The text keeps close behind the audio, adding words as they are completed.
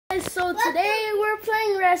So today we're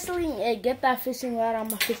playing wrestling. Hey, get that fishing rod on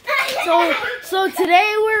my face. So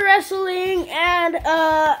today we're wrestling, and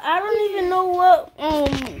I don't even know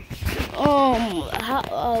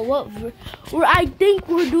I think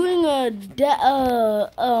we're doing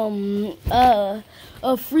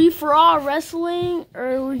a free for all wrestling,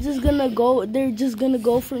 or we're just gonna go. They're just gonna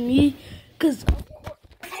go for me, cause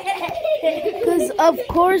of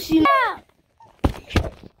course you know.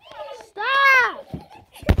 Stop!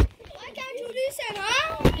 Why can't you listen,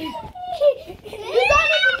 huh? You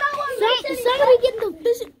don't even know what Somebody get the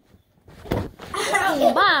fishing.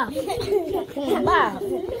 Bob.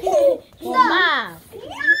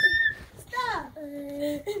 Stop.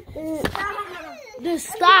 Just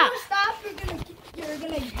stop. Stop, you're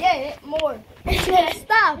gonna get it more.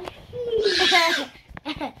 Stop.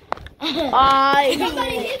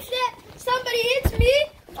 Somebody hits me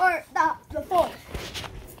or the phone.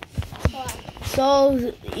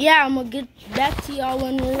 So yeah, I'm gonna get back to y'all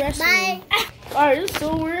when we're wrestling. Alright,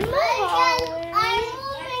 so we're in the hallway. I'm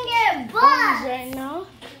moving it, but right now.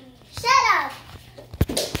 shut up.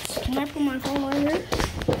 Can I put my phone on here?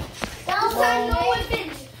 No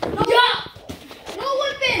weapons. No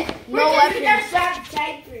weapons. No weapons.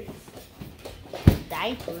 Diapers.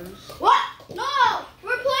 Diapers. What? No,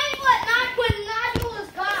 we're playing when Nigel is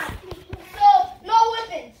gone. So no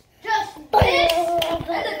weapons. Just this and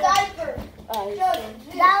the diaper. Yes.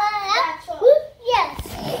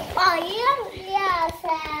 Oh, yes.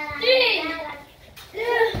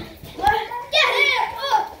 Get here.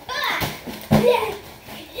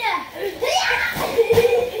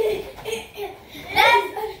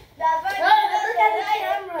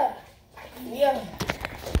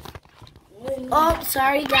 Oh,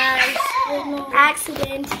 sorry guys.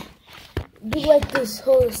 Accident. Do like this.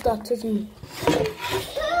 Hold it. Stop touching me. Do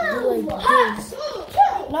like this.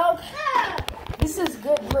 No. This is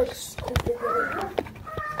good. Look. Stop.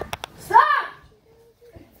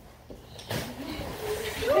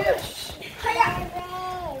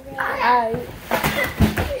 Alright.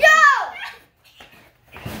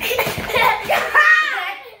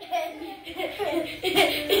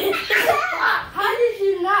 How did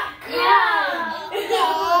you not come?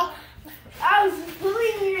 I was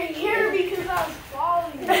pulling your hair because I was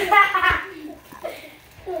falling.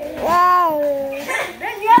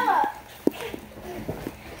 Daniela.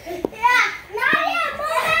 Yeah, Nadia,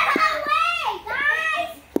 move it away,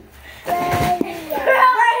 guys. Daniela.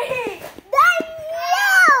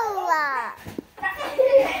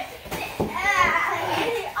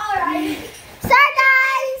 All right. So,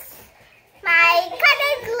 guys, my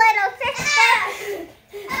cousin's little sister.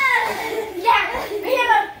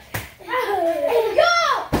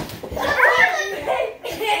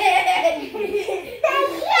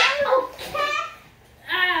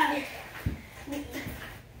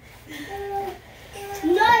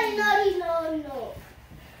 No.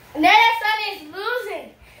 Nelson is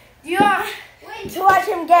losing. Do you want to watch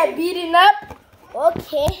him get beaten up?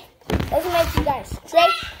 Okay. Let's make you guys straight.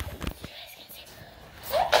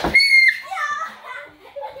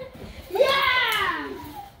 Yeah.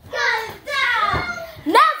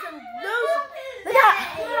 Nelson losing. Look out.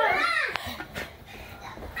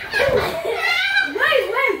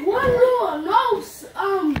 Wait. One rule. No,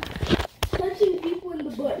 touching people in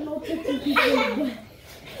the butt. No touching people in the butt.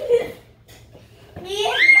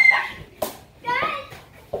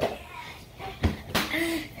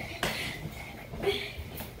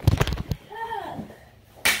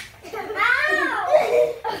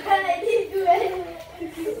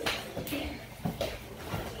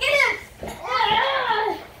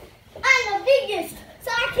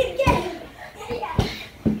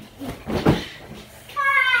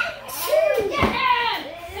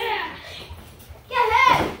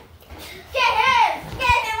 Get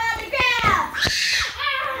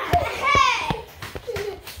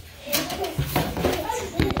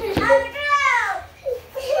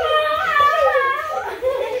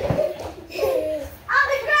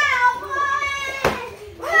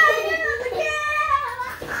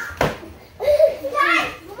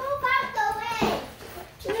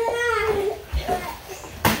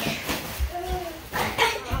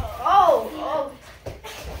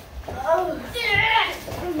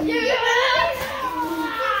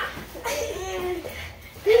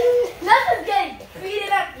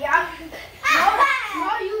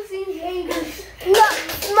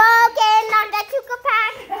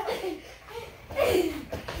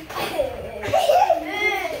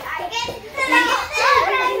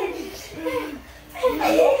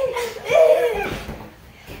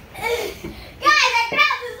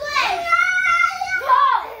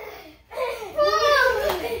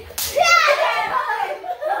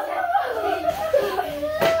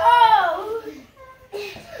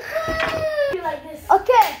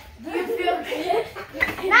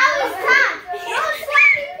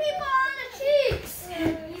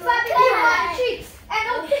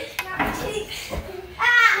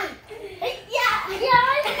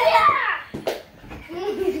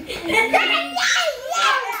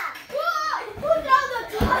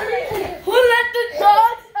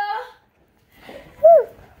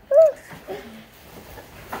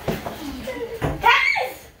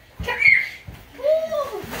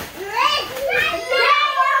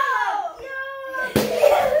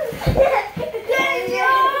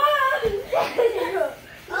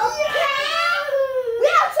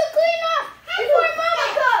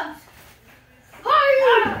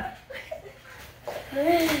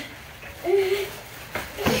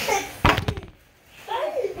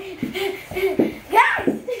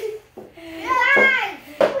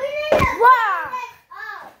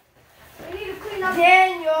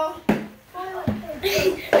Daniel.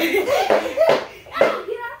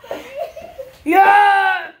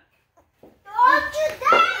 Yeah. Don't you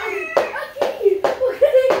dare. Okay.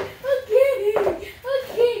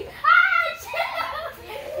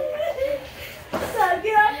 So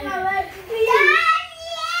get off my leg, please.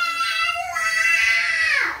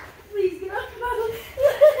 Please get off my legs,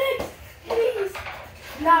 please.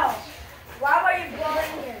 Now, why were you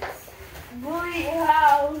bullying us? Bullying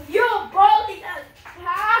how? You bullied us.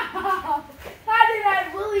 How? How did I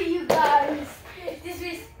bully you guys?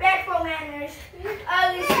 Disrespectful manners.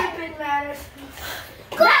 Ugly, stupid manners.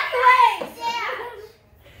 Cut away!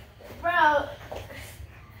 Bro.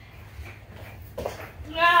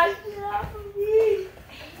 No, please.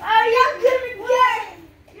 Oh, you're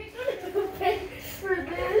gonna pay for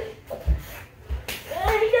this.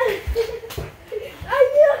 I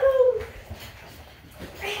know.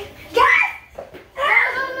 Yes!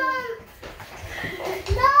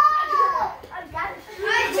 No! I got it. I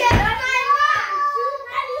checked my mom.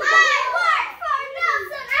 I work for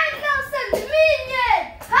Nelson and Nelson's minion.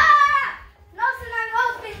 Ha! Nelson, I'm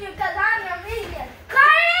helping you because I'm your minion.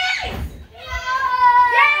 Clarice!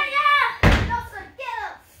 Yeah! Nelson, get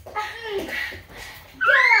up.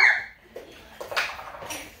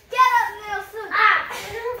 Get up, Nelson.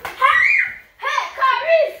 Hey,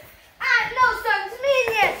 Clarice! I'm Nelson's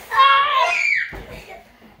minion.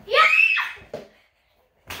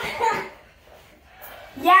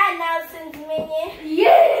 Yeah, Nelson's minion.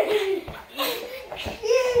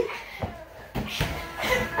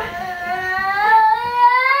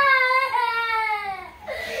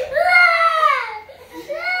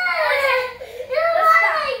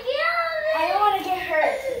 I don't want to get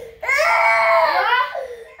hurt.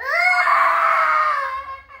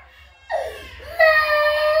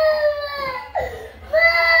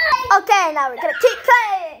 Okay, now we're gonna keep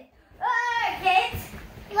playing.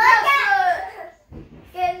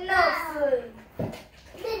 Get Nelson.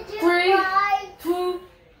 Did you 3, 2,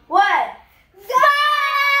 what?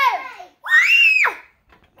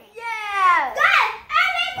 Yeah. Good.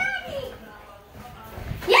 Everybody.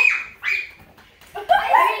 Yeah.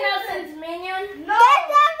 Are you Nelson's minion? No. Get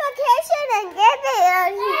the application and give it a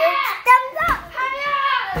huge thumbs up.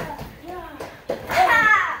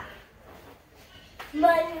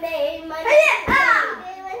 Monday.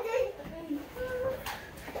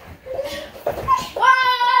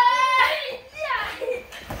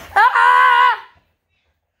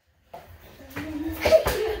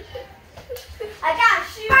 I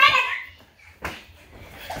got you.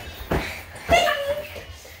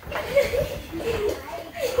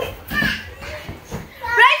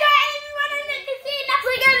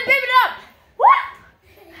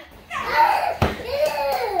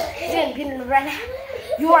 Right now.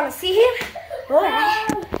 You want to see him? All right.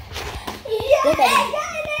 Look at him.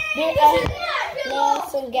 Big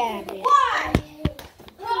Nelson Gabriel.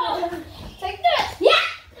 Take this. Yeah.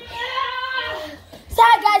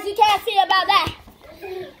 Sorry, guys, you can't see about that.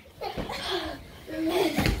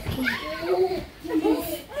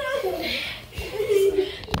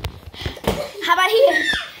 How about here?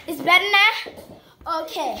 It's better now?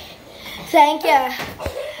 Okay. Thank you.